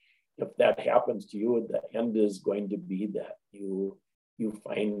that if that happens to you, the end is going to be that you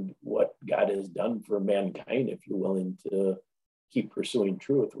find what God has done for mankind if you're willing to keep pursuing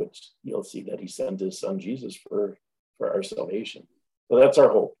truth, which you'll see that he sent his son Jesus for our salvation. So that's our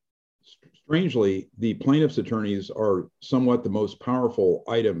hope. Strangely, the plaintiff's attorneys are somewhat the most powerful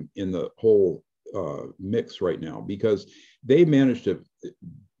item in the whole mix right now, because they managed to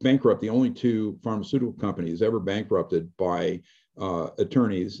bankrupt the only two pharmaceutical companies ever bankrupted by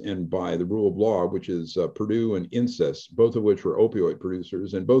attorneys and by the rule of law, which is Purdue and Insys, both of which were opioid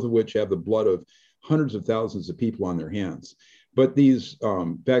producers and both of which have the blood of hundreds of thousands of people on their hands. But these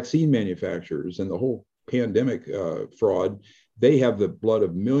vaccine manufacturers and the whole pandemic fraud, they have the blood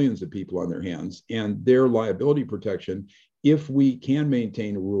of millions of people on their hands, and their liability protection, if we can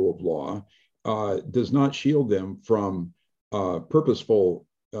maintain a rule of law, does not shield them from purposeful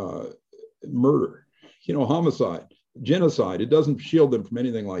murder, homicide, genocide. It doesn't shield them from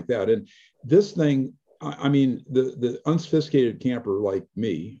anything like that. And this thing, I mean, the unsophisticated camper like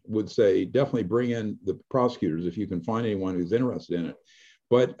me would say, definitely bring in the prosecutors if you can find anyone who's interested in it.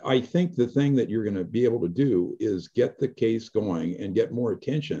 But I think the thing that you're going to be able to do is get the case going and get more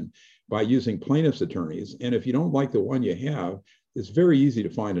attention by using plaintiff's attorneys. And if you don't like the one you have, it's very easy to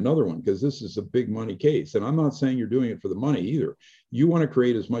find another one, because this is a big money case. And I'm not saying you're doing it for the money either. You want to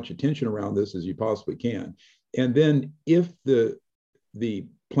create as much attention around this as you possibly can. And then if the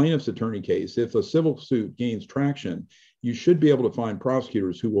plaintiff's attorney case, if a civil suit gains traction, you should be able to find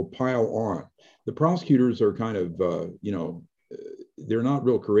prosecutors who will pile on. The prosecutors are kind of, they're not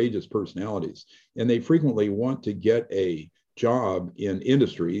real courageous personalities, and they frequently want to get a job in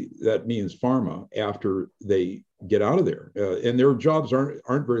industry, that means pharma, after they get out of there, and their jobs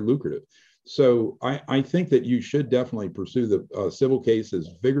aren't very lucrative. So I think that you should definitely pursue the civil case as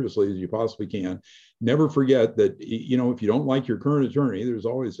vigorously as you possibly can. Never forget that, if you don't like your current attorney, there's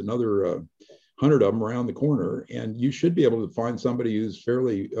always another 100 of them around the corner, and you should be able to find somebody who's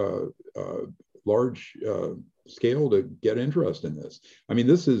fairly large scale to get interest in this. I mean,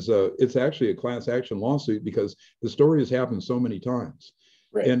 this is it's actually a class action lawsuit because the story has happened so many times.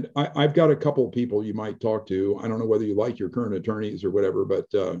 Right. And I've got a couple of people you might talk to. I don't know whether you like your current attorneys or whatever, but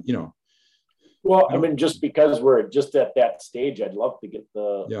Well, I mean, just because we're just at that stage, I'd love to get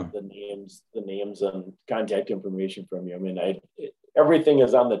the names and contact information from you. I mean, everything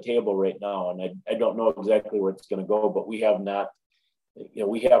is on the table right now, and I don't know exactly where it's going to go, but we have not.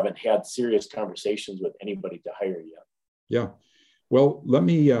 We haven't had serious conversations with anybody to hire yet. Yeah. Well, let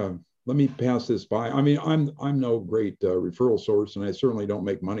me pass this by. I mean, I'm no great referral source, and I certainly don't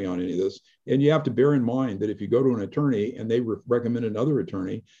make money on any of this. And you have to bear in mind that if you go to an attorney and they recommend another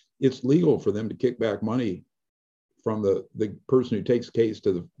attorney, it's legal for them to kick back money from the person who takes case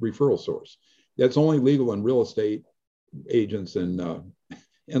to the referral source. That's only legal in real estate agents and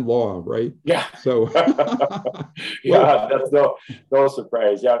law, right? Yeah. So yeah, that's no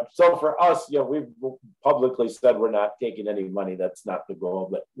surprise. Yeah. So for us, we've publicly said we're not taking any money. That's not the goal.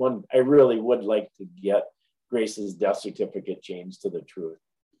 But I really would like to get Grace's death certificate changed to the truth.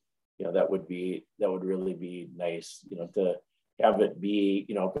 That would really be nice. To have it be,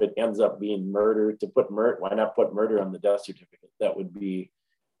 if it ends up being murder, to put murder. Why not put murder on the death certificate? That would be.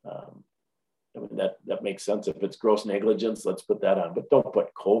 I mean, that makes sense. If it's gross negligence, let's put that on. But don't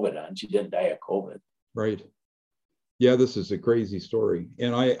put COVID on. She didn't die of COVID. Right. Yeah, this is a crazy story.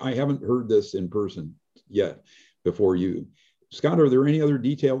 And I haven't heard this in person yet before you. Scott, are there any other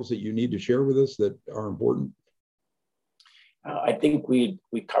details that you need to share with us that are important? I think we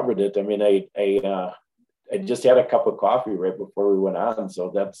covered it. I mean, I just had a cup of coffee right before we went on.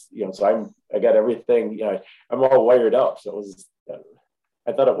 So that's, so I got everything, I'm all wired up. So it was,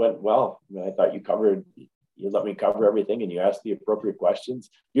 I thought it went well. I mean, I thought you let me cover everything and you asked the appropriate questions.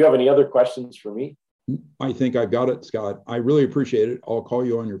 Do you have any other questions for me? I think I've got it, Scott. I really appreciate it. I'll call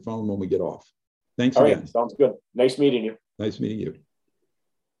you on your phone when we get off. Thanks again. All right, sounds good. Nice meeting you. Nice meeting you.